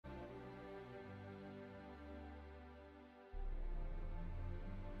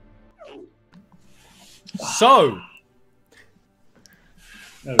So.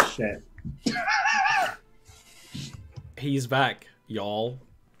 Oh shit. He's back, y'all.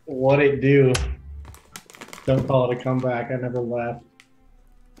 What'd it do? Don't call it a comeback. I never left.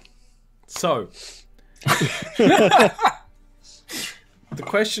 So. The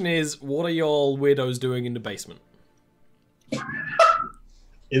question is, what are y'all weirdos doing in the basement?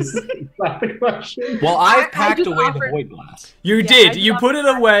 Is that the question? Well, I've packed just away offered- the void glass. You Yeah, did. I You love put it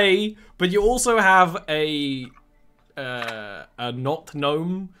that. away, but you also have a not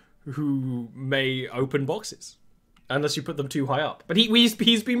gnome who may open boxes unless you put them too high up. But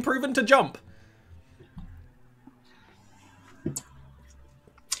he's been proven to jump.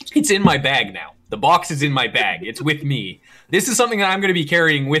 It's in my bag now. The box is in my bag. It's with me. This is something that I'm going to be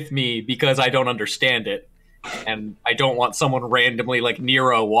carrying with me because I don't understand it. And I don't want someone randomly like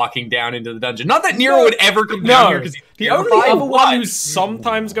Nero walking down into the dungeon. Not that Nero would ever come down here because The only other one who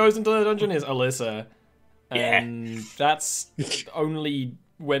sometimes goes into the dungeon is Alyssa. And that's only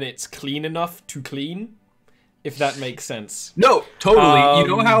when it's clean enough to clean, if that makes sense. No, totally. You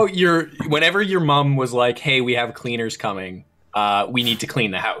know how whenever your mom was like, "Hey, we have cleaners coming. We need to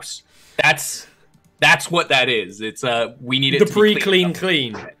clean the house." That's what that is. It's we need it The to be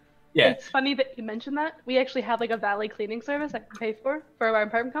pre-clean. Yeah. It's funny that you mentioned that. We actually have like a valet cleaning service I can pay for our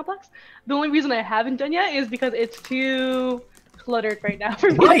apartment complex. The only reason I haven't done yet is because it's too cluttered right now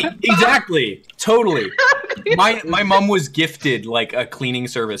for me. Right, exactly. Totally. My mom was gifted like a cleaning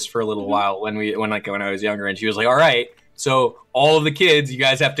service for a little while when I was younger, and she was like, "All right, so all of the kids, you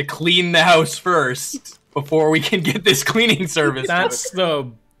guys have to clean the house first before we can get this cleaning service." That's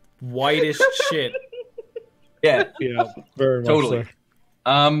the whitest shit. Yeah. Yeah, very much Totally.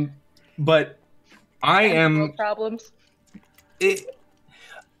 so. But I am problems.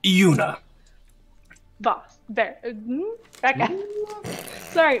 Yuna. Boss. Bear. Becca.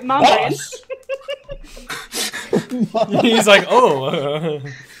 Sorry, mom. Brian. He's like,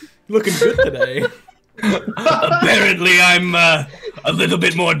 looking good today. Apparently, I'm a little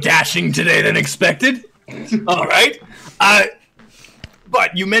bit more dashing today than expected. All right.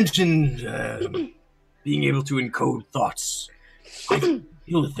 But you mentioned being able to encode thoughts.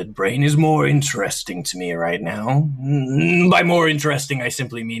 Illithid brain is more interesting to me right now. By more interesting, I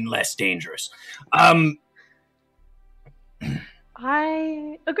simply mean less dangerous. I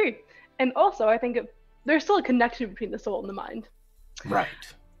agree. And also, I think there's still a connection between the soul and the mind. Right.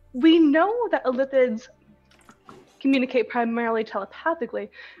 We know that illithids communicate primarily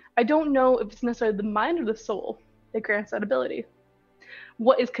telepathically. I don't know if it's necessarily the mind or the soul that grants that ability.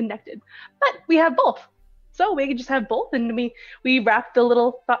 What is connected? But we have both. So we could just have both, and we wrap the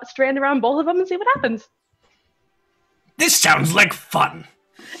little thought strand around both of them and see what happens. This sounds like fun.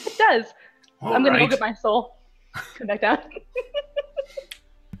 It does. All I'm going to go right. get my soul. Come back down.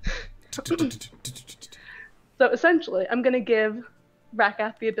 So essentially, I'm going to give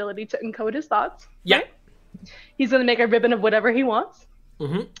Rakath the ability to encode his thoughts. Yeah. Right? He's going to make a ribbon of whatever he wants.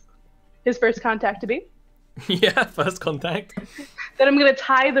 Mm-hmm. His first contact to be. Yeah, first contact. Then I'm going to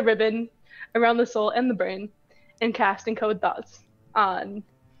tie the ribbon around the soul and the brain and cast encode thoughts on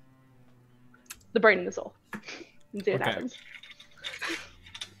the brain and the soul. And see what happens.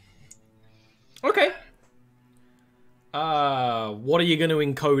 Okay. What are you going to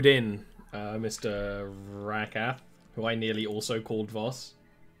encode in, Mr. Rakath, who I nearly also called Voss?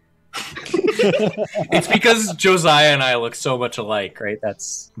 It's because Josiah and I look so much alike, right?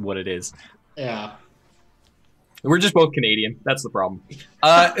 That's what it is. Yeah. We're just both Canadian. That's the problem.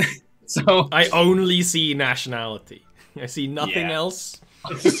 So I only see nationality. I see nothing Yeah. else.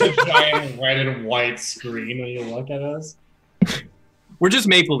 It's just a giant red and white screen when you look at us. we're just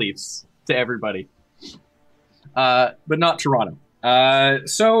Maple Leafs to everybody, but not Toronto.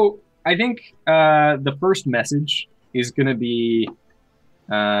 So I think the first message is going to be,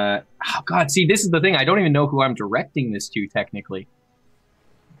 oh God, see, this is the thing. I don't even know who I'm directing this to technically.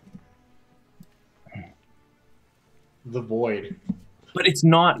 The void. But it's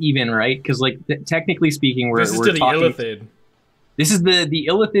not even, right? Because, like, technically speaking, This is we're to the talking... Illithid. This is the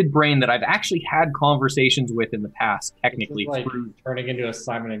Illithid brain that I've actually had conversations with in the past, technically. This is like through... turning into a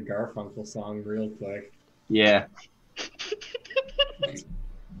Simon and Garfunkel song real quick. Yeah.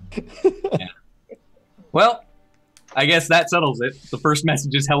 Yeah. Well, I guess that settles it. The first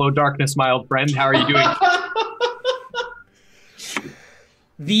message is, hello, darkness, my old friend. How are you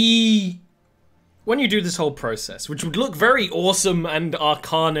doing? When you do this whole process, which would look very awesome and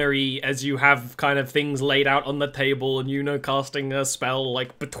arcanary as you have kind of things laid out on the table and, you know, casting a spell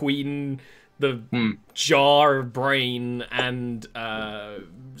like between the jar of brain and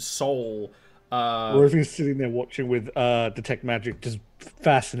soul. Or if he's sitting there watching with Detect Magic, just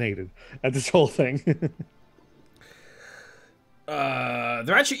fascinated at this whole thing.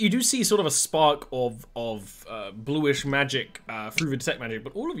 There actually, you do see sort of a spark of bluish magic through the detect magic,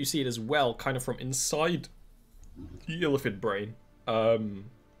 but all of you see it as well, kind of from inside the elephant brain.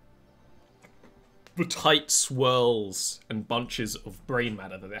 The tight swirls and bunches of brain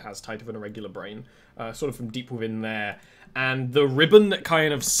matter that it has tighter than a regular brain, sort of from deep within there, and the ribbon that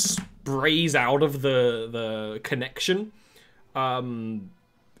kind of sprays out of the connection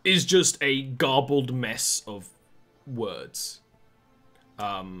is just a garbled mess of words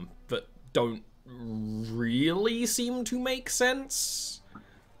that don't really seem to make sense.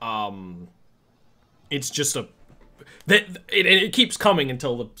 It's just it keeps coming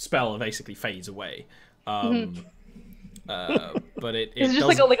until the spell basically fades away. But it's just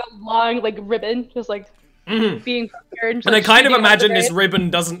like a long ribbon, just being prepared. And I kind of imagine this ribbon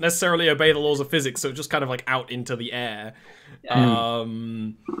doesn't necessarily obey the laws of physics, so it's just kind of out into the air. Yeah.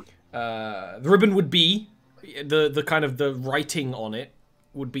 The ribbon would be the kind of the writing on it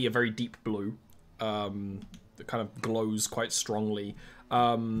would be a very deep blue. That kind of glows quite strongly.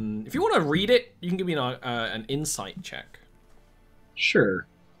 If you want to read it, you can give me an insight check. Sure.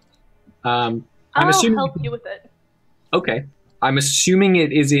 I'll help you with it. Okay. I'm assuming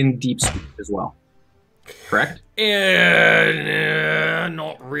it is in deep speak as well. Correct?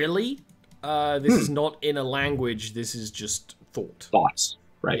 Not really. This is not in a language. This is just thought. Thoughts.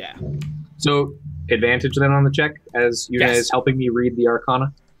 Right. Yeah. So, advantage then on the check as you guys helping me read the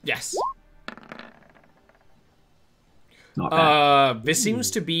Arcana? Yes. Not bad. This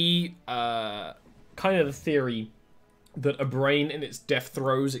seems to be kind of the theory that a brain in its death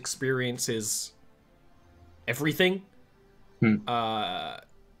throes experiences everything.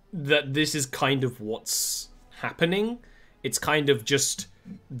 That this is kind of what's happening. It's kind of just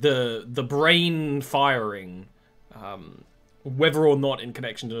the brain firing. Whether or not in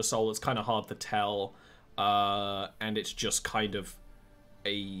connection to the soul, it's kind of hard to tell. And it's just kind of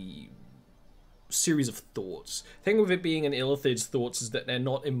a series of thoughts. The thing with it being an illithid's thoughts is that they're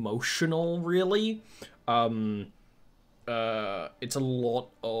not emotional, really. It's a lot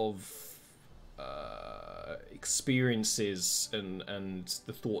of experiences, and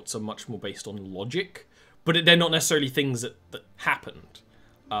the thoughts are much more based on logic. But they're not necessarily things that happened.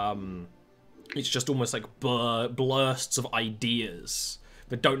 It's just almost like bursts of ideas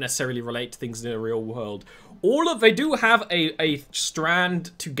that don't necessarily relate to things in the real world. They do have a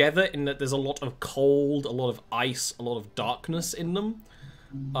strand together in that there's a lot of cold, a lot of ice, a lot of darkness in them.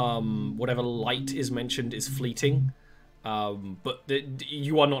 Whatever light is mentioned is fleeting. But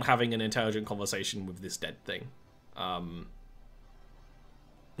you are not having an intelligent conversation with this dead thing.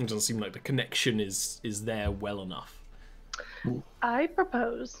 It doesn't seem like the connection is there well enough. I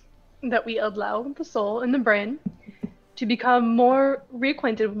propose that we allow the soul and the brain to become more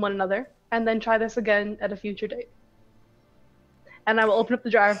reacquainted with one another, and then try this again at a future date. And I will open up the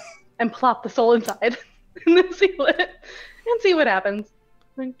jar and plop the soul inside, and then see what happens.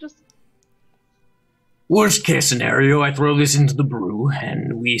 Worst case scenario, I throw this into the brew,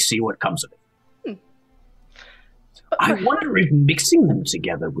 and we see what comes of it. I wonder if mixing them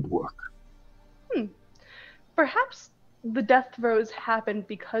together would work. Perhaps the death throes happened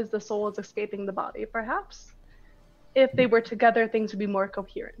because the soul is escaping the body. Perhaps if they were together, things would be more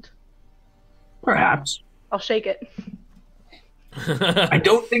coherent. Perhaps. I'll shake it. I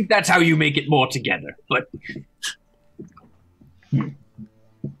don't think that's how you make it more together, but...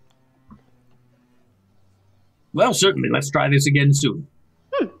 Well, certainly, let's try this again soon.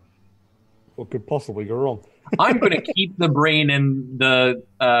 What could possibly go wrong? I'm going to keep the brain and the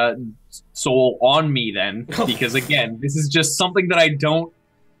soul on me then, because again, this is just something that I don't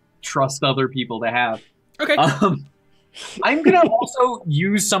trust other people to have. Okay. I'm going to also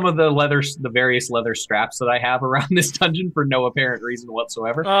use some of the various leather straps that I have around this dungeon for no apparent reason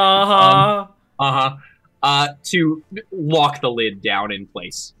whatsoever. To lock the lid down in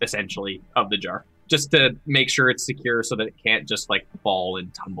place, essentially, of the jar. Just to make sure it's secure so that it can't just, fall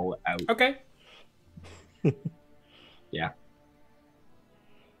and tumble out. Okay. Yeah.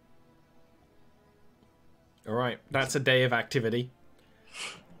 All right. That's a day of activity.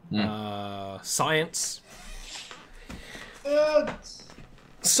 Science.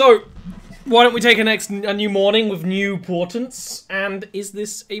 So, why don't we take a new morning with new portents? And is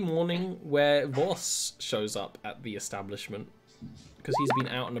this a morning where Voss shows up at the establishment? Because he's been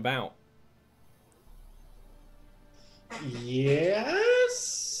out and about.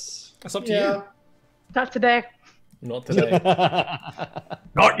 Yes. That's up to you. Not today. Not today.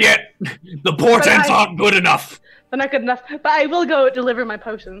 Not yet. The portents aren't good enough. They're not good enough. But I will go deliver my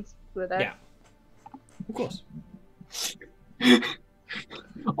potions for the day. Yeah. Of course.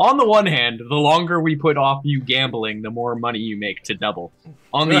 On the one hand, the longer we put off you gambling, the more money you make to double.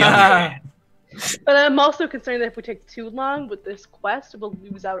 On the other hand, But I'm also concerned that if we take too long with this quest, we'll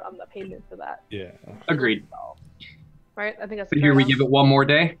lose out on the payment for that. Yeah. agreed. Right? I think that's But here we fair give it one more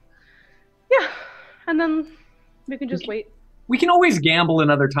day. Yeah, and then we can just wait. We can always gamble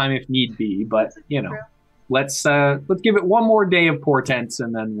another time if need be, but you know, let's give it one more day of portents,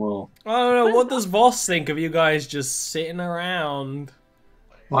 and then we'll. I don't know. What does Voss think of you guys just sitting around?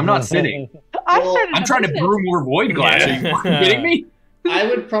 I'm not sitting. I'm trying to brew more void glass. Are you fucking kidding me? I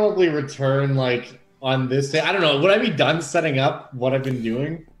would probably return like on this day. I don't know. Would I be done setting up what I've been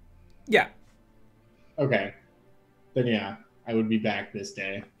doing? Yeah. Okay. Then yeah, I would be back this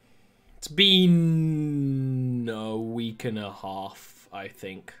day. It's been a week and a half, I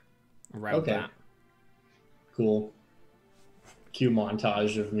think. Around that. Cool. Cue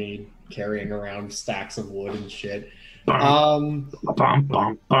montage of me carrying around stacks of wood and shit. Bum, bum,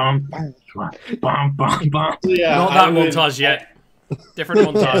 bum, bum, bum, bum. Yeah, Not that montage yet. Different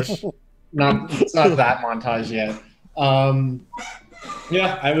montage. It's not that montage yet.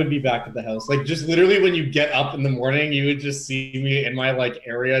 Yeah, I would be back at the house. Like, just literally when you get up in the morning, you would just see me in my, like,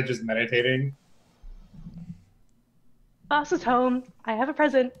 area just meditating. Boss is home. I have a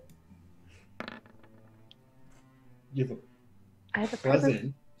present. You have I have a a present.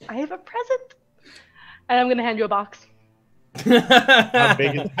 present? I have a present. And I'm going to hand you a box. How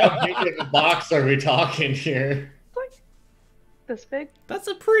big of a box are we talking here? Like this big. That's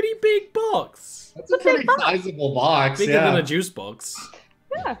a pretty big box. That's a pretty sizable box, Bigger yeah. than a juice box.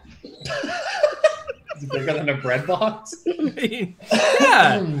 Yeah. It's bigger than a bread box?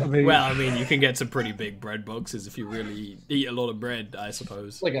 Yeah. Well, I mean, you can get some pretty big bread boxes if you really eat a lot of bread, I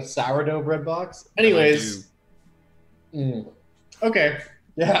suppose. Like a sourdough bread box? Anyways. Okay.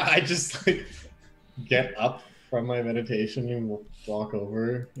 Yeah, I just like get up from my meditation and walk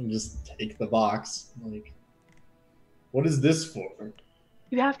over and just take the box. Like, what is this for?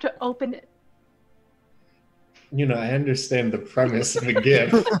 You have to open it. You know, I understand the premise of the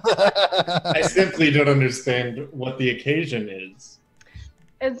gift. I simply don't understand what the occasion is.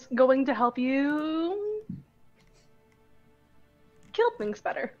 It's going to help you kill things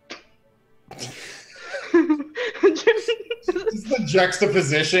better. Just the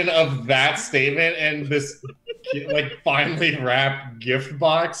juxtaposition of that statement and this like finely wrapped gift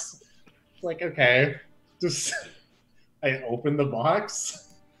box. Like, okay, just I open the box.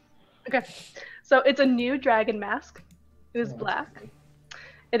 Okay, so it's a new dragon mask. It is black.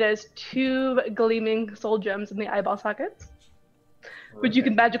 It has 2 gleaming soul gems in the eyeball sockets, which you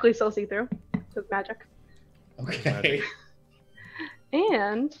can magically still see through. So it's magic. Okay.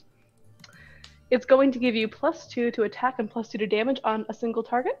 And it's going to give you +2 to attack and +2 to damage on a single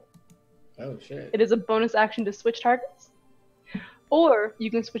target. Oh shit. It is a bonus action to switch targets. Or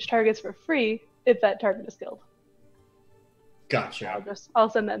you can switch targets for free if that target is killed. Gotcha. I'll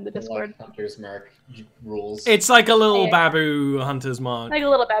send that in the Discord. Hunter's Mark rules. It's like a little Babu Hunter's Mark. Like a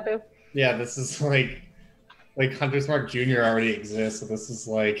little babu. Yeah, this is like Hunter's Mark Jr. already exists, so this is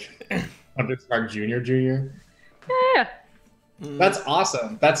like Hunter's Mark Jr. Jr. Yeah. That's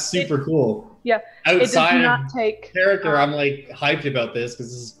awesome. That's super cool. Yeah. Outside it does not of take character, I'm like hyped about this because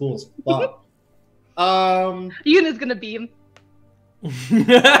this is cool as fuck. Yuna's gonna beam.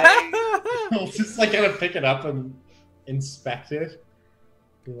 I'll just like kind of pick it up and inspect it.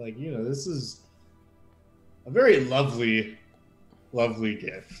 Be like, you know, this is a very lovely, lovely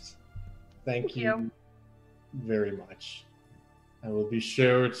gift. Thank you very much. I will be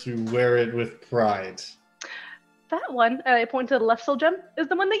sure to wear it with pride. That one, and I point to the left soul gem, is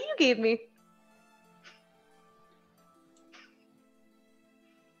the one that you gave me.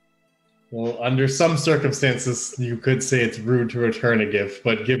 Well, under some circumstances, you could say it's rude to return a gift,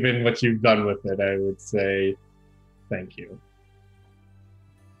 but given what you've done with it, I would say thank you.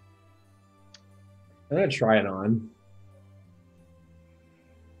 I'm gonna try it on.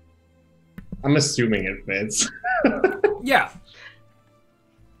 I'm assuming it fits. Yeah.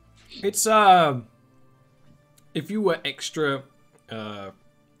 It's, if you were extra,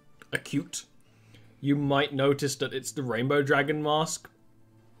 acute, you might notice that it's the Rainbow Dragon mask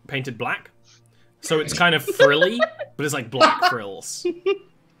painted black. So it's kind of frilly, but it's like black frills.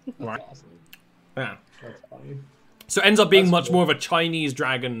 Right? Awesome. Yeah. That's funny. So it ends up being That's much cool. more of a Chinese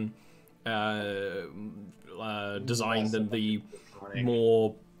dragon design than the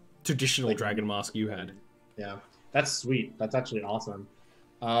more traditional dragon mask you had. Yeah, that's sweet. That's actually awesome.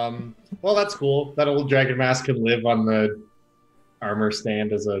 Well, that's cool. That old dragon mask can live on the armor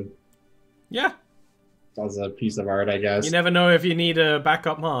stand as a Yeah. piece of art, I guess. You never know if you need a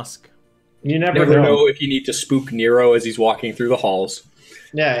backup mask. You Never know if you need to spook Nero as he's walking through the halls.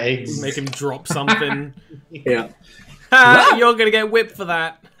 Yeah, eggs. Make him drop something. Yeah. Ha, you're gonna get whipped for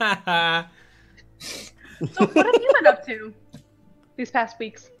that. Ha. So what have you been up to these past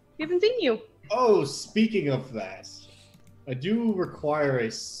weeks? We haven't seen you. Oh, speaking of that, I do require a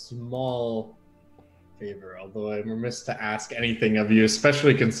small favor, although I'm remiss to ask anything of you,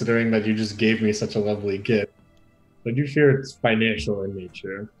 especially considering that you just gave me such a lovely gift. I do fear it's financial in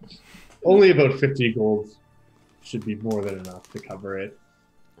nature. Only about 50 gold should be more than enough to cover it.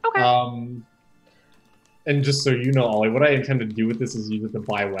 Okay. And just so you know, Ollie, what I intend to do with this is use it to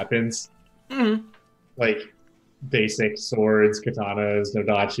buy weapons. Mm. Like basic swords, katanas,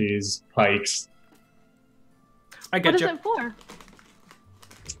 nodachis, pikes. I What get is you. it for?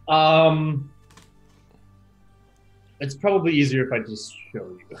 It's probably easier if I just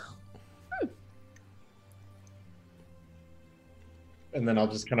show you. And then I'll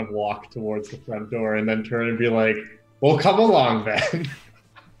just kind of walk towards the front door and then turn and be like, well, come along then.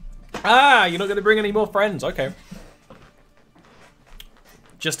 Ah, you're not going to bring any more friends. Okay.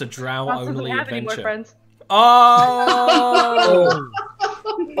 Just a drow Ross doesn't only have any more adventure. friends. Oh!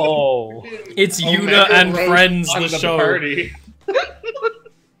 Oh. It's Yuna Omega and roast Friends, on the show. Party.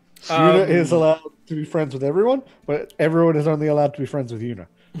 Yuna is allowed to be friends with everyone, but everyone is only allowed to be friends with Yuna.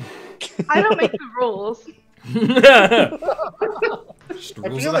 I don't make the rules. Just the I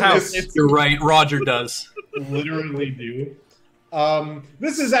rules feel of the like house. it's You're right, Roger does. literally do.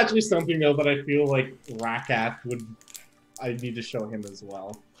 This is actually something though that I feel like Rakath would. I need to show him as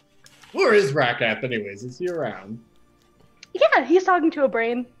well. Where is Rakath, anyways? Is he around? Yeah, he's talking to a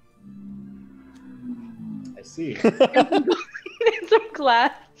brain. I see. In some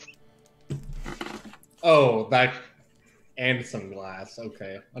glass. Oh, that and some glass.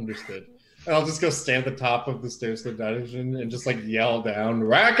 Okay, understood. And I'll just go stand at the top of the stairs to the dungeon and just like yell down,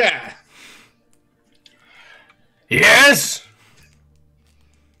 Rakath! Yes?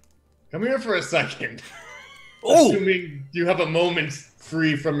 Come here for a second. Oh, Assuming you have a moment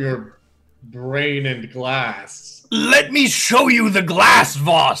free from your brain and glass. let me show you the glass,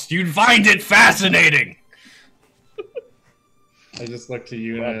 Voss. You'd find it fascinating. I just look to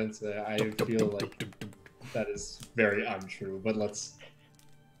Yuna and say, I feel like that is very untrue, but let's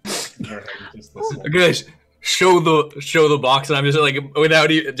ignore him just this one. Guys, show the box, and I'm just like,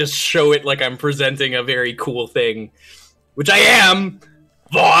 without even, just show it like I'm presenting a very cool thing, which I am,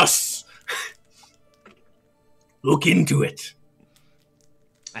 Voss. Look into it.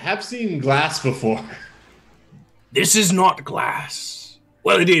 I have seen glass before. This is not glass.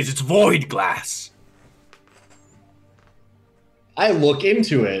 Well, it is. It's void glass. I look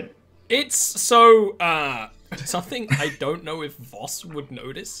into it. It's so, something I don't know if Voss would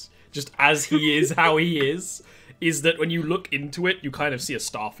notice, just as he is how he is that when you look into it, you kind of see a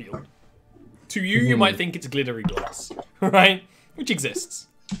star field. To you, you might think it's glittery glass, right? Which exists.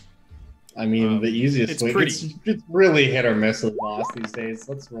 I mean, the easiest it's way. pretty. It's really hit or miss with boss these days.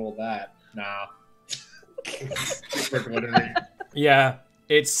 Let's roll that. Nah. Super glittery. Yeah,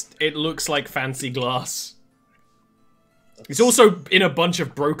 it looks like fancy glass. It's also in a bunch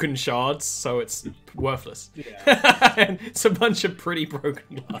of broken shards, so it's worthless. Yeah. And it's a bunch of pretty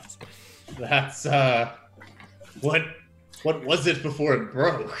broken glass. That's what was it before it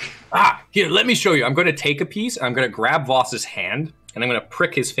broke? Ah, here, let me show you. I'm going to take a piece, and I'm going to grab Voss's hand, and I'm going to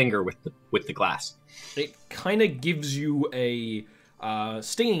prick his finger with the glass. It kind of gives you a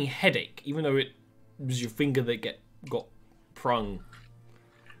stinging headache, even though it was your finger that got prung.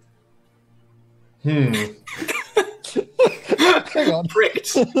 Hang on.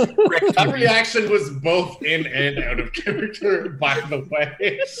 Pricked. That reaction was both in and out of character, by the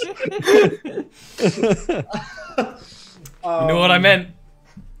way. You know what I meant?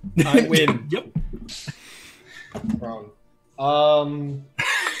 I win. Yep. Wrong.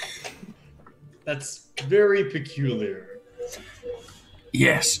 That's very peculiar.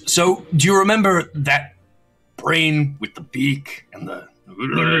 Yes. So, do you remember that brain with the beak and the...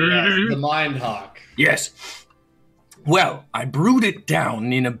 Yes, the Mind Hawk. Yes. Well, I brewed it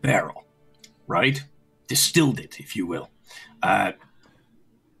down in a barrel, right? Distilled it, if you will.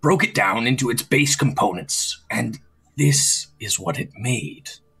 Broke it down into its base components, and this is what it made.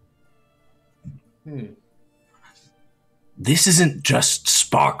 This isn't just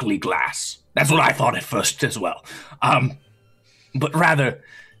sparkly glass. That's what I thought at first as well. But rather,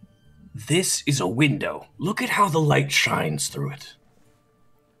 this is a window. Look at how the light shines through it.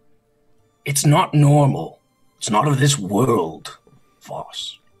 It's not normal. It's not of this world,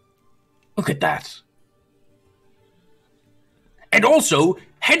 Voss. Look at that. And also,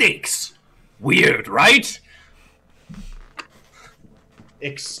 headaches. Weird, right?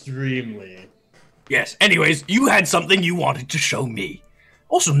 Extremely. Yes. Anyways, you had something you wanted to show me.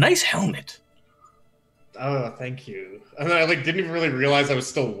 Also, nice helmet. Oh, thank you. And I didn't even really realize I was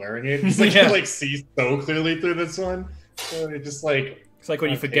still wearing it. It's like you see so clearly through this one. So it just it's like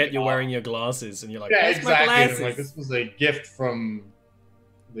when you forget you're wearing your glasses and you're like, yeah, where's exactly. my glasses? And, this was a gift from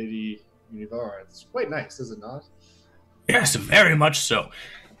Lady Univara. It's quite nice, is it not? Yes, very much so.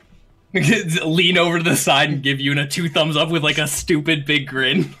 Lean over to the side and give Yuna 2 thumbs up with a stupid big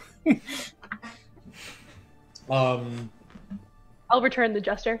grin. I'll return the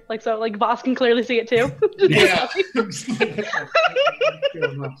gesture, so Voss can clearly see it too. Yeah.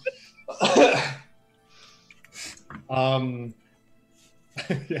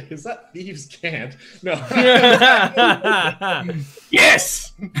 Is that thieves can't? No.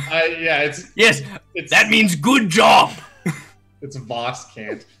 Yes. Yes. That means good job. It's Voss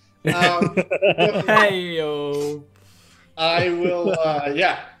can't. Hey yo. I will.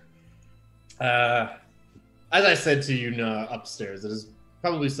 As I said to you upstairs, it is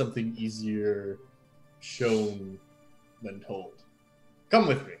probably something easier shown than told. Come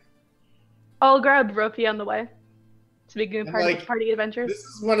with me. I'll grab Ropey on the way. Speaking of party adventures. This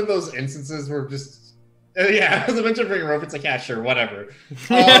is one of those instances where just... as I mentioned bringing Ropey, it's yeah, sure, whatever.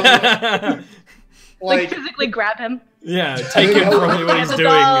 Physically grab him. Yeah, take him from what he's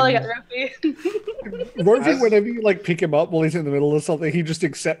doing. Ropey, whenever you pick him up while he's in the middle of something, he just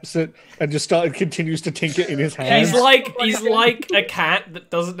accepts it and just continues to tinker in his hands. He's like a cat that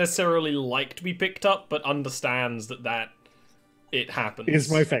doesn't necessarily like to be picked up, but understands that it happens. Is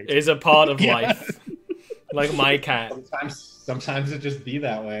my fate. Is a part of life. Like my cat. Sometimes it just be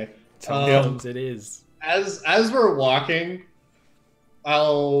that way. Sometimes it is. As we're walking,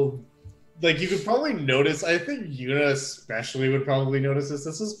 you could probably notice, I think Yuna especially would probably notice this.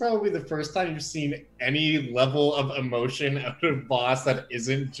 This is probably the first time you've seen any level of emotion out of Voss that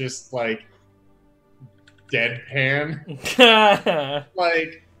isn't just deadpan.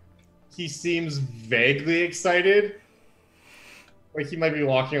 He seems vaguely excited. He might be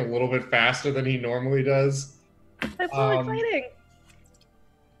walking a little bit faster than he normally does. That's so exciting.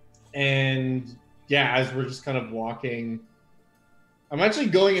 And as we're just kind of walking, I'm actually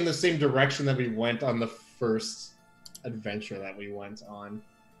going in the same direction that we went on the first adventure that we went on.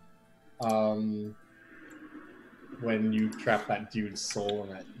 When you trapped that dude's soul in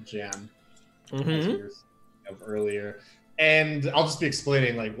that gem. As we were earlier. And I'll just be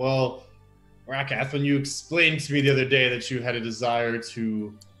explaining, Rakath, when you explained to me the other day that you had a desire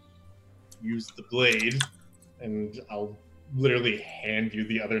to use the blade, and I'll literally hand you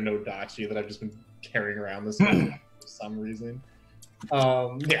the other Nodachi that I've just been carrying around this for some reason. It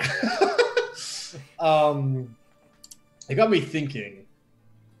got me thinking,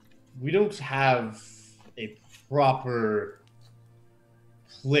 we don't have a proper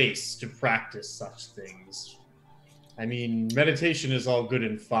place to practice such things. I mean, meditation is all good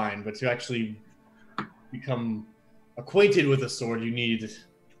and fine, but to actually become acquainted with a sword, you need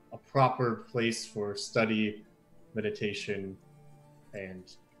a proper place for study, meditation,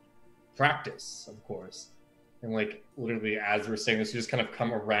 and practice, of course. And literally as we're saying this, you just kind of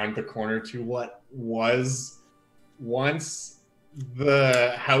come around the corner to what was once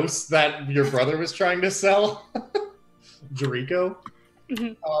the house that your brother was trying to sell. Jericho.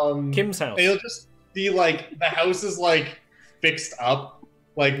 Kim's house. And you'll just see the house is fixed up,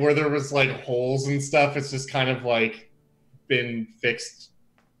 where there was holes and stuff. It's just kind of been fixed,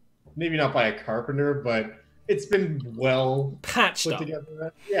 maybe not by a carpenter, but it's been well patched put up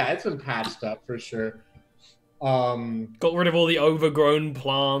together. Yeah, it's been patched up for sure. Got rid of all the overgrown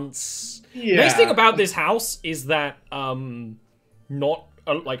plants. Yeah. Nice thing about this house is that not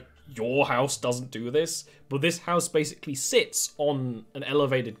your house doesn't do this, but this house basically sits on an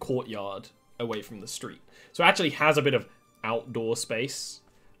elevated courtyard away from the street, so it actually has a bit of outdoor space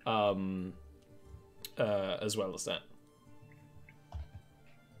as well as that.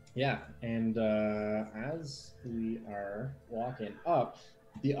 Yeah, and as we are walking up,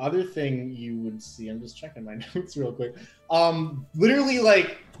 the other thing you would see, I'm just checking my notes real quick. Literally,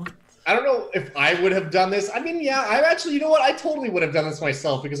 I don't know if I would have done this. I mean, yeah, I actually, you know what? I totally would have done this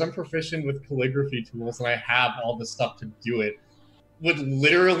myself because I'm proficient with calligraphy tools and I have all the stuff to do it. Would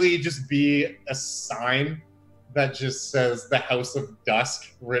literally just be a sign that just says the House of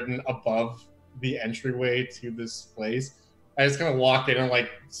Dusk written above the entryway to this place. I just kind of walk in and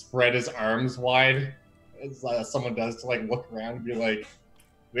spread his arms wide as someone does to look around and be like,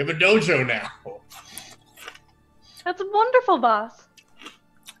 we have a dojo now. That's wonderful, boss.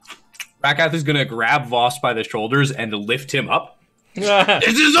 Rakath is gonna grab Voss by the shoulders and lift him up.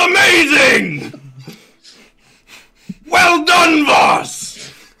 This is amazing! Well done, Voss!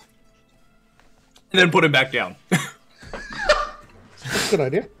 and then put him back down. That's a good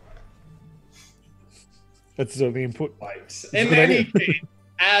idea. That's the only input. Right. In any case,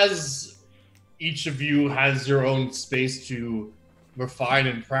 as each of you has your own space to refine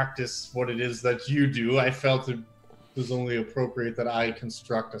and practice what it is that you do, I felt it was only appropriate that I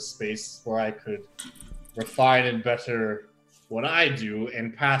construct a space where I could refine and better what I do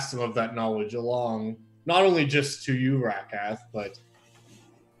and pass some of that knowledge along, not only just to you, Rakath, but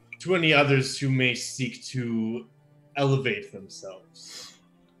to any others who may seek to elevate themselves.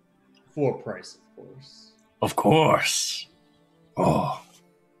 For price, of course. Of course. Oh.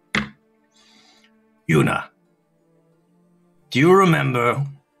 Yuna, do you remember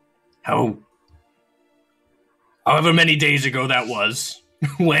however many days ago that was,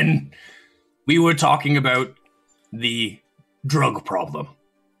 when we were talking about the drug problem?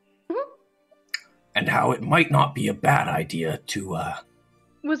 And how it might not be a bad idea to,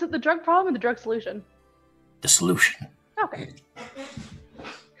 Was it the drug problem or the drug solution? the solution. Okay.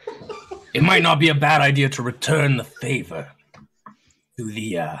 It might not be a bad idea to return the favor to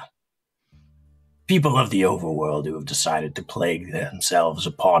the, people of the overworld who have decided to plague themselves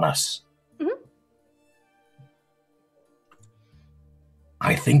upon us. Mm-hmm.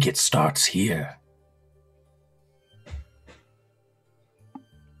 I think it starts here.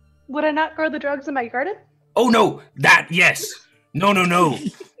 Would I not grow the drugs in my garden? Oh, no, yes. No.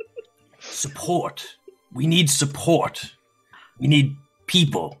 Support. We need support. We need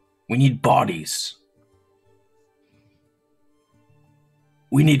people. We need bodies.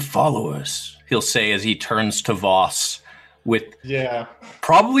 We need followers, he'll say as he turns to Voss with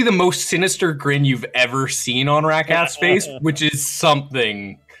probably the most sinister grin you've ever seen on Rakath's face, which is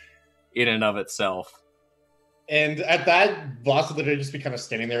something in and of itself. And at that, Voss would literally just be kind of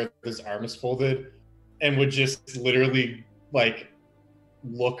standing there with his arms folded and would just literally, like,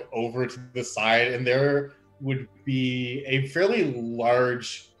 look over to the side, and there would be a fairly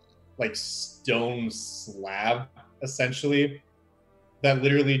large, like, stone slab, essentially, that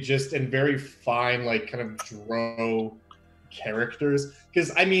literally just, in very fine, like, kind of drow characters.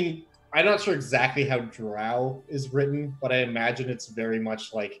 Because, I mean, I'm not sure exactly how drow is written, but I imagine it's very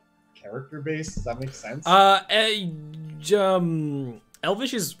much, like, character-based. Does that make sense?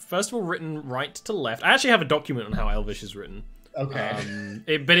 Elvish is, first of all, written right to left. I actually have a document on how Elvish is written. Okay.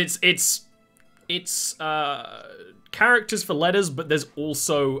 But it's characters for letters, but there's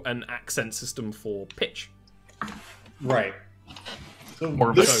also an accent system for pitch. Right. So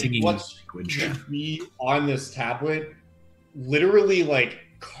More of a singing language. Should be on this tablet, literally like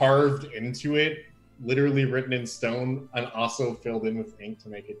carved into it, literally written in stone, and also filled in with ink to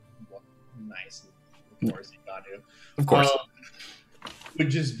make it look nice. Of course, you got to. Of course. Would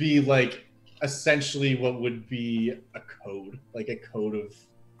just be like essentially what would be a code, like a code of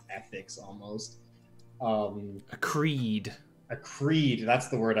ethics almost. A creed. A creed, that's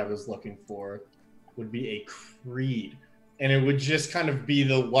the word I was looking for, would be a creed. And it would just kind of be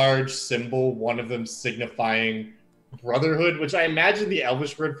the large symbol, one of them signifying brotherhood, which I imagine the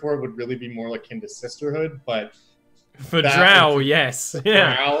Elvish word for it would really be more akin to sisterhood, but... For drow, yes.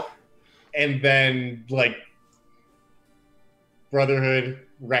 Yeah. Drow, and then, like, brotherhood,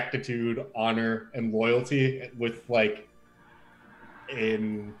 rectitude, honor, and loyalty with, like,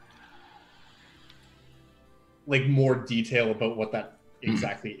 in... like, more detail about what that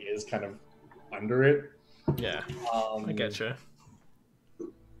exactly is kind of under it. Yeah, I getcha.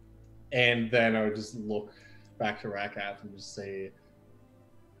 And then I would just look back to Rakath and just say,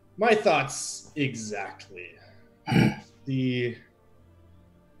 my thoughts exactly. There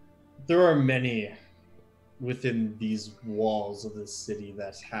are many within these walls of this city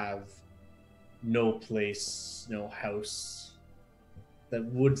that have no place, no house, that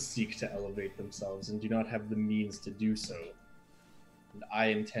would seek to elevate themselves and do not have the means to do so. And I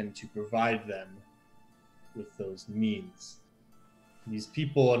intend to provide them with those means. These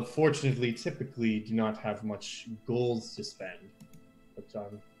people, unfortunately, typically do not have much gold to spend. But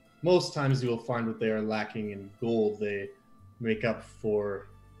most times you will find that they are lacking in gold, they make up for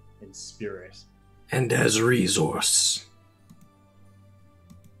in spirit. And as resource.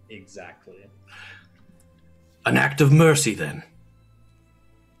 Exactly. An act of mercy, then.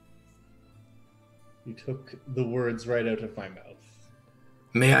 You took the words right out of my mouth.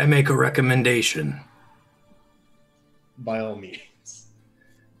 May I make a recommendation? By all means.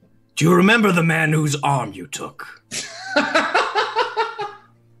 Do you remember the man whose arm you took? I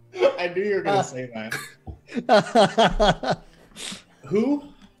knew you were going to say that. Who?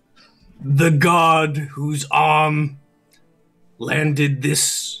 The god whose arm landed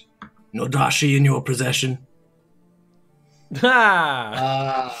this Nodashi in your possession?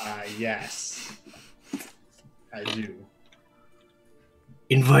 Ah! Yes. I do.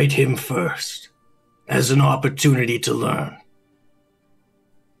 Invite him first, as an opportunity to learn.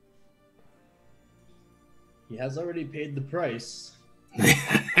 He has already paid the price.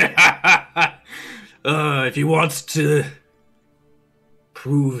 If he wants to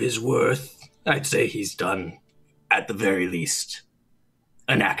prove his worth, I'd say he's done, at the very least,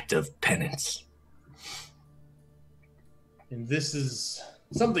 an act of penance. And this is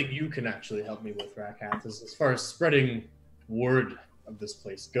something you can actually help me with, Rakat, as far as spreading word of this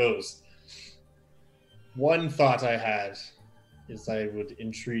place goes. One thought I had is I would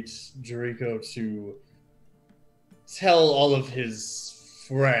entreat Jarviskjir to tell all of his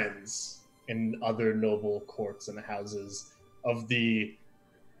friends in other noble courts and houses of the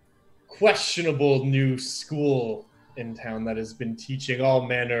questionable new school in town that has been teaching all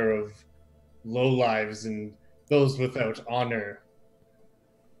manner of lowlives and those without honor.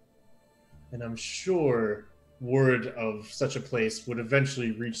 And I'm sure word of such a place would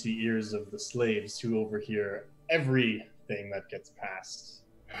eventually reach the ears of the slaves who overhear everything that gets passed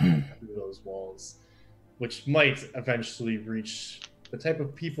through those walls, which might eventually reach the type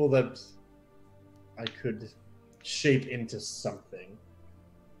of people that I could shape into something.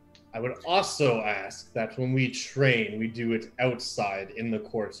 I would also ask that when we train, we do it outside in the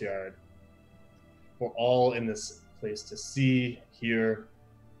courtyard. We're all in this place to see, hear.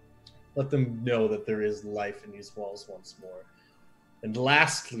 Let them know that there is life in these walls once more. And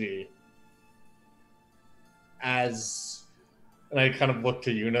lastly, and I kind of look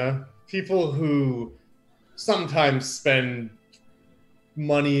to Yuna, people who sometimes spend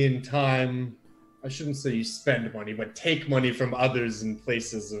money and time, I shouldn't say you spend money, but take money from others in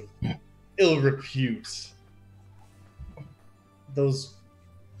places of ill repute. Those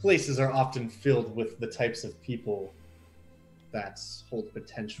places are often filled with the types of people that hold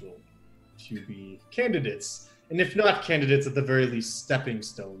potential to be candidates. And if not candidates, at the very least, stepping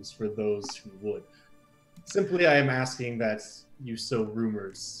stones for those who would. Simply, I am asking that you sow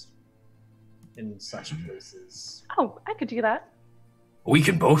rumors in such places. Oh, I could do that. We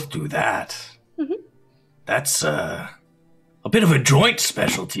can both do that. Mm-hmm. That's a bit of a joint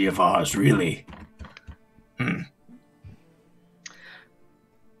specialty of ours, really.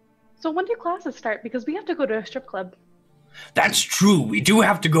 So when do classes start? Because we have to go to a strip club. That's true. We do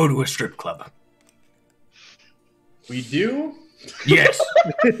have to go to a strip club. We do? Yes.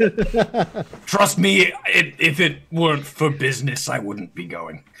 Trust me, if it weren't for business, I wouldn't be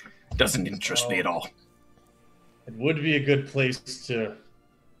going. Doesn't interest me at all. It would be a good place to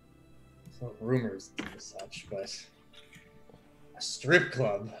sow rumors and such, but a strip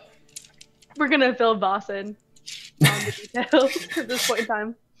club. We're gonna fill Voss in on the details at this point in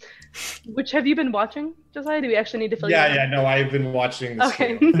time. Which have you been watching, Josiah? Do we actually need to fill you in? Yeah, no, I've been watching this.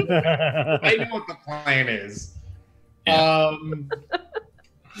 Okay. I know what the plan is.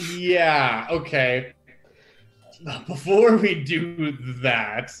 Yeah, okay. Before we do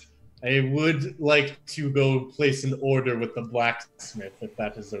that, I would like to go place an order with the blacksmith, if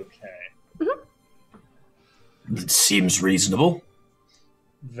that is okay. It seems reasonable.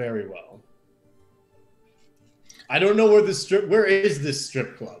 Very well. I don't know where is this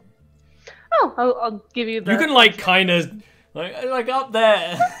strip club? Oh, I'll give you the... You can, like, kind of... Like up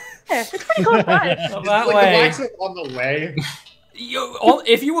there. Yeah, it's pretty close by. Up that Like, way. the blacksmith on the way.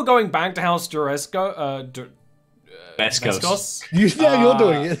 If you were going back to House Jarviskjir, Veskos. You're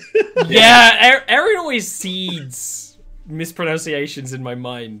doing it. Yeah, Aaron always seeds mispronunciations in my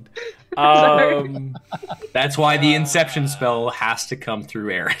mind. That's why the Inception spell has to come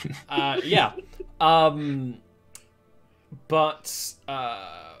through Aaron. Yeah. But,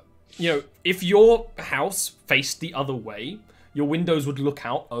 you know, if your house faced the other way, your windows would look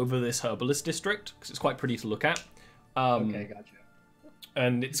out over this herbalist district, because it's quite pretty to look at. Okay, gotcha.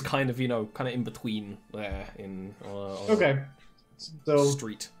 And it's kind of, you know, kind of in between there in Okay. So,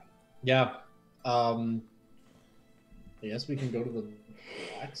 street. yeah. I guess we can go to the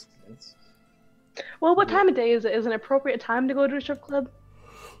blacksmiths. Well, what time of day is it? Is an appropriate time to go to a strip club?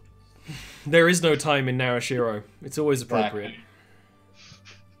 There is no time in Narashiro. It's always appropriate.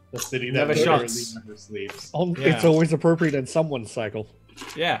 The city that Never literally shuts. never sleeps. It's always appropriate in someone's cycle.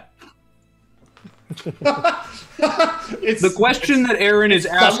 Yeah. The question that Aaron is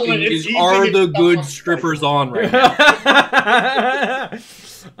asking is, easy are if the good someone- strippers on right now?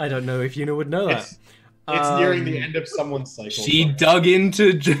 I don't know if Yuna would know that. It's nearing the end of someone's cycle. She so dug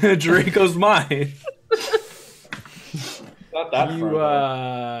into Draco's mind. not that You,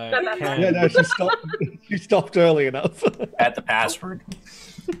 far. can... Yeah, no, she stopped early enough. At the password.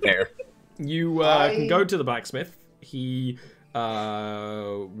 There. You can go to the blacksmith. He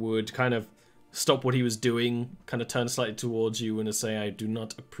would kind of stop what he was doing, kind of turn slightly towards you and say, I do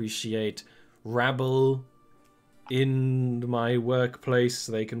not appreciate rabble in my workplace.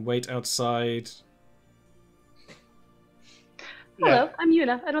 They can wait outside. Hello, I'm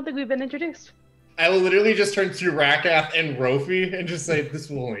Yuna. I don't think we've been introduced. I will literally just turn to Rakath and Rofi and just say, this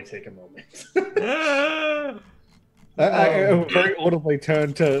will only take a moment. I very audibly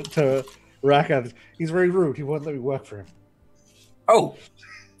turn to Rakath. He's very rude. He won't let me work for him. Oh.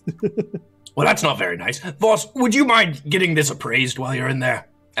 Well, that's not very nice. Boss, would you mind getting this appraised while you're in there?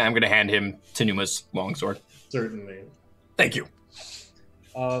 I'm going to hand him Tanuma's longsword. Certainly. Thank you.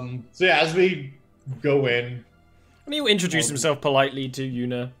 So yeah, as we go in... And he'll introduce himself politely to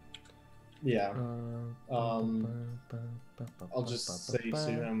Yuna. Yeah. I'll just say to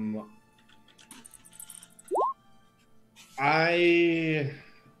him, I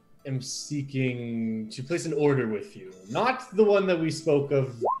am seeking to place an order with you. Not the one that we spoke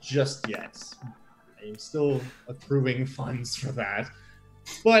of just yet. I am still accruing funds for that.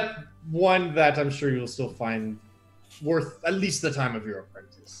 But one that I'm sure you'll still find worth at least the time of your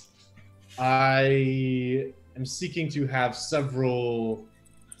apprentice. I am seeking to have several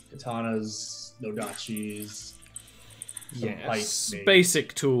katanas, nodachis, yes,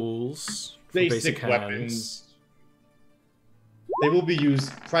 basic tools, basic weapons. They will be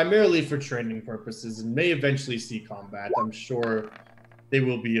used primarily for training purposes and may eventually see combat. I'm sure they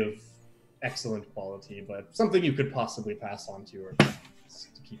will be of excellent quality, but something you could possibly pass on to your apprentice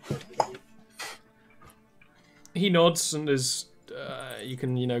to keep working. He nods and is. You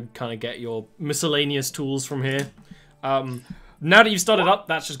can, kind of get your miscellaneous tools from here. Now that you've started up,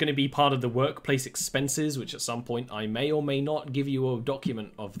 that's just going to be part of the workplace expenses, which at some point I may or may not give you a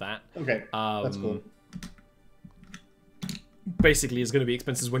document of that. Okay, that's cool. Basically, it's going to be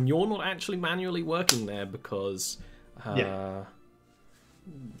expenses when you're not actually manually working there, because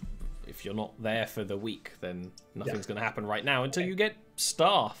if you're not there for the week, then nothing's going to happen right now until you get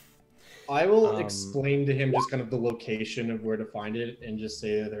staff. I will explain to him just kind of the location of where to find it and just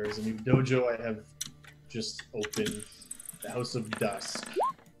say that there is a new dojo I have just opened, the House of Dusk.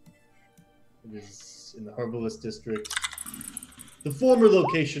 It is in the Herbalist District. The former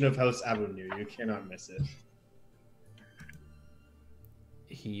location of House Avenue. You cannot miss it.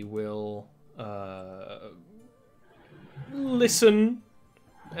 He will listen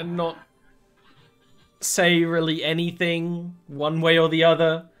and not say really anything one way or the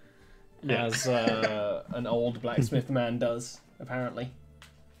other. Yeah. As an old blacksmith man does, apparently.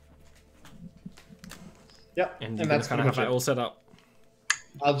 Yep, and that's kind of have it all set up.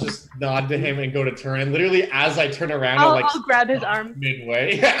 I'll just nod to him and go to turn, and literally as I turn around, I'll grab his arm.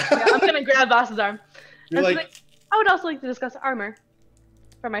 Midway. Yeah, I'm gonna grab Boss's arm. You're like, I would also like to discuss armor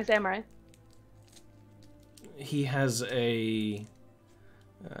for my samurai. He has a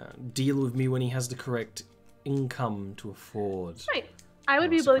deal with me when he has the correct income to afford. Right. I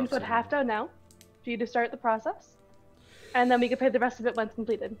would be willing to put half down now for you to start the process, and then we could pay the rest of it once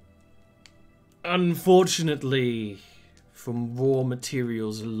completed. Unfortunately, from raw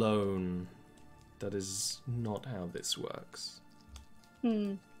materials alone, that is not how this works.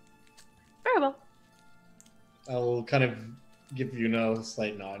 Very well. I'll kind of give Yuna a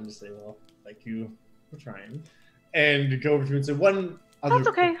slight nod and just say, well, thank you for trying. And go over to him and say, one other... That's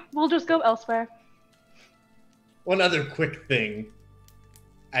okay. We'll just go elsewhere. One other quick thing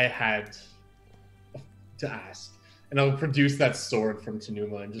I had to ask. And I'll produce that sword from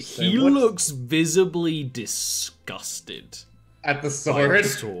Tanuma and just say, he looks visibly disgusted at the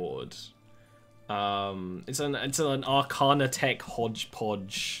sword. It's an Arcana Tech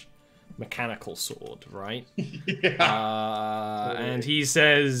hodgepodge mechanical sword, right? Yeah. And he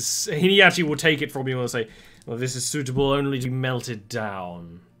says he actually will take it from you and say, "Well, this is suitable only to be melted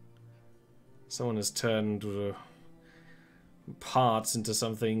down. Someone has turned parts into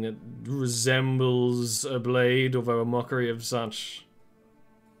something that resembles a blade, although a mockery of such."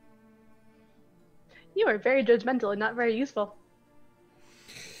 You are very judgmental and not very useful.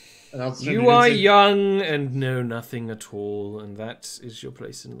 You are young and know nothing at all, and that is your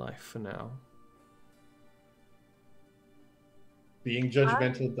place in life for now. Being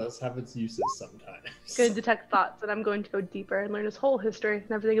judgmental does have its uses sometimes. I'm going to detect thoughts, and I'm going to go deeper and learn his whole history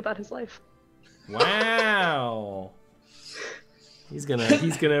and everything about his life. Wow. He's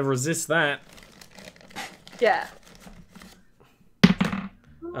gonna resist that. Yeah.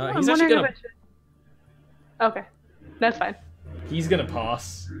 He's actually gonna. Okay, that's fine. He's gonna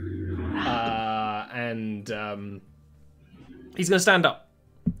pass, and he's gonna stand up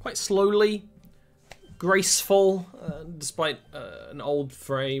quite slowly, graceful, despite an old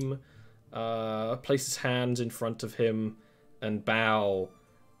frame. Place his hands in front of him and bow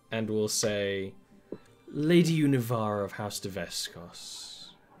and will say, Lady Univara of House de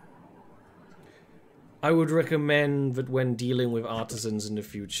Vescos, I would recommend that when dealing with artisans in the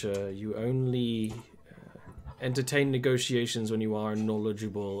future, you only entertain negotiations when you are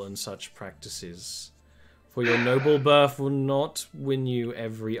knowledgeable on such practices. For your noble birth will not win you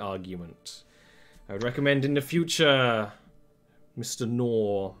every argument. I would recommend in the future, Mr.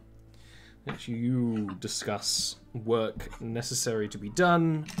 Nor, that you discuss work necessary to be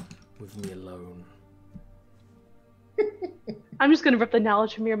done with me alone. I'm just going to rip the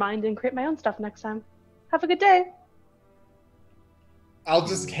knowledge from your mind and create my own stuff next time. Have a good day. I'll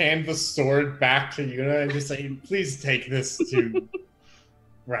just hand the sword back to Yuna and just say, please take this to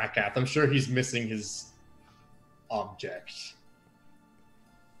Rakath. I'm sure he's missing his object.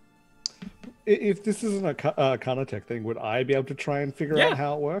 If this isn't a Kanatech thing, would I be able to try and figure out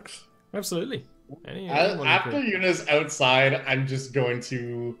how it works? Absolutely. After Yuna's outside, I'm just going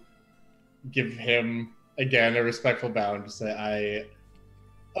to give him, again, a respectful bow and just say, I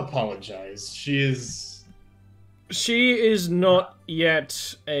apologize. She is not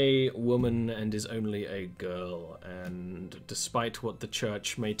yet a woman and is only a girl, and despite what the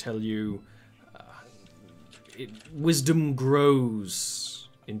church may tell you, wisdom grows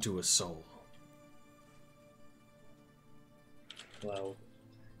into a soul. Well,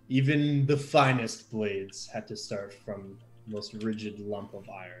 even the finest blades had to start from the most rigid lump of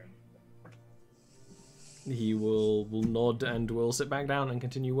iron. He will nod and will sit back down and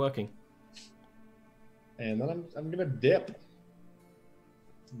continue working. And then I'm gonna dip.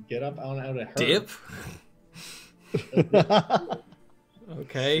 Get up out of her. Dip?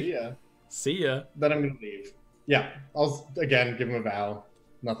 Okay. See ya. Then I'm gonna leave. Yeah, I'll again give him a bow.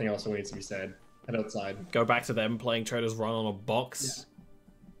 Nothing else needs to be said. Head outside. Go back to them playing Trader's Run on a box. Yeah.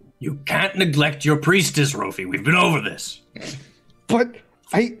 You can't neglect your priestess, Rofi. We've been over this. But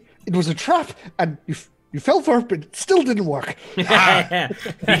it was a trap, and you fell for it, but it still didn't work.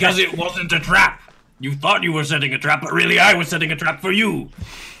 Because it wasn't a trap. You thought you were setting a trap, but really I was setting a trap for you.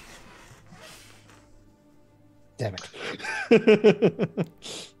 Damn it.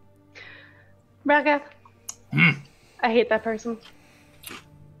 Rakath, I hate that person.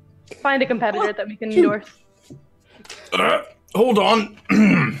 Find a competitor that we can endorse. Hold on.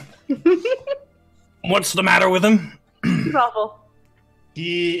 What's the matter with him? He's awful.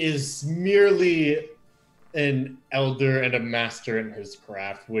 He is merely an elder and a master in his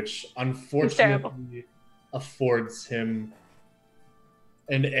craft, which unfortunately affords him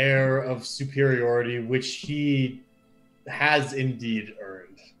an air of superiority, which he has indeed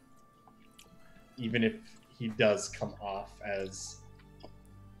earned, even if he does come off as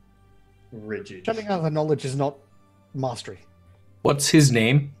rigid. Shutting out the knowledge is not mastery. What's his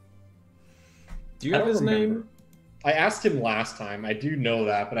name? Do you have his name? I asked him last time. I do know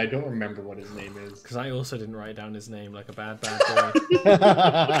that, but I don't remember what his name is. Because I also didn't write down his name like a bad boy.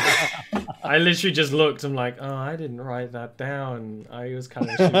 I literally just looked. I'm like, oh, I didn't write that down. I was kind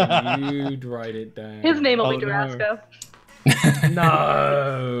of assuming you'd write it down. His name will be Durasco.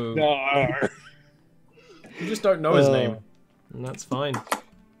 No. No. You just don't know his name. And that's fine.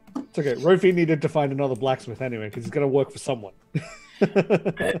 It's okay. Rofi needed to find another blacksmith anyway, because he's going to work for someone.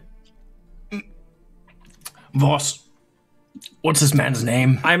 Voss, what's this man's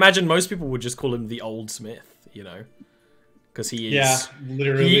name? I imagine most people would just call him the Old Smith, you know? Because he is... Yeah,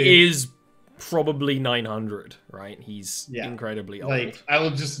 literally. He is probably 900, right? He's incredibly old. Like, I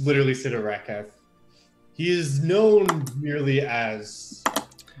will just literally say to Rakath, he is known merely as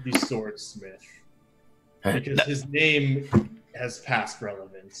the Swordsmith. Because his name has past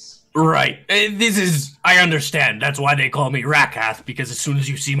relevance. Right. I understand. That's why they call me Rakath, because as soon as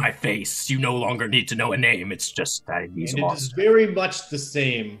you see my face, you no longer need to know a name. It's just that he's and lost. It is very much the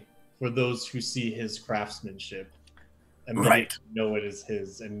same for those who see his craftsmanship and know it is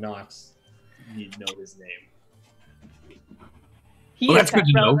his and not need know his name. Well, that's good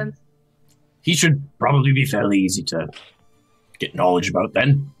to know. He should probably be fairly easy to get knowledge about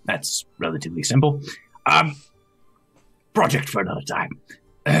then. That's relatively simple. Project for another time.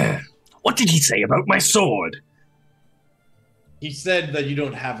 What did he say about my sword? He said that you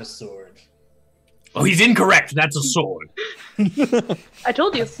don't have a sword. Oh, he's incorrect. That's a sword. I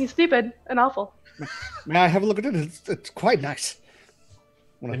told you, he's stupid and awful. May I have a look at it? It's quite nice.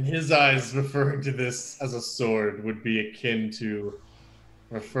 In his eyes, referring to this as a sword would be akin to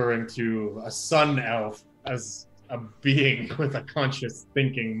referring to a sun elf as a being with a conscious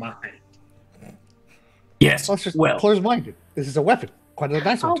thinking mind. Yes, Let's just close-minded. This is a weapon. Quite a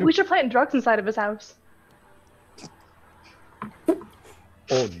nice one, too. We should plant drugs inside of his house.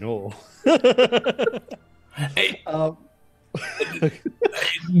 Oh, no. Hey,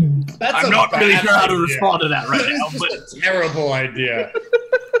 That's I'm a not really bad sure how to idea. respond to that right now, It's but just a terrible idea.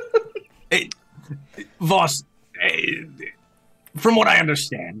 Voss, from what I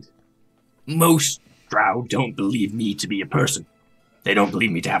understand, most drow don't believe me to be a person. They don't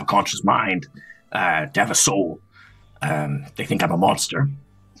believe me to have a conscious mind, to have a soul. They think I'm a monster.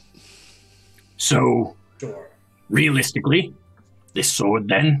 So, Sure. realistically, this sword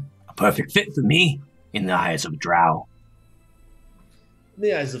then, a perfect fit for me in the eyes of a drow. In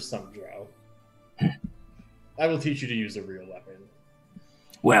the eyes of some drow. I will teach you to use a real weapon.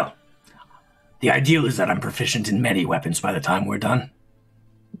 Well, the ideal is that I'm proficient in many weapons by the time we're done.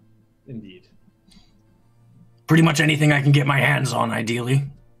 Indeed. Pretty much anything I can get my hands on, ideally.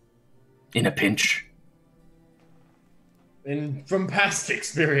 In a pinch. And from past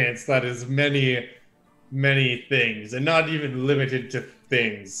experience, that is many, many things, and not even limited to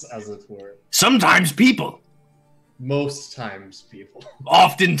things, as it were. Sometimes people. Most times, people.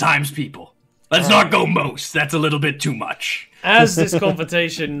 Oftentimes people. Let's not go most. That's a little bit too much. As this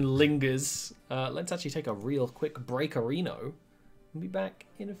conversation lingers, let's actually take a real quick break-areno. We'll be back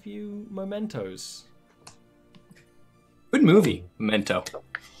in a few mementos. Good movie, Memento.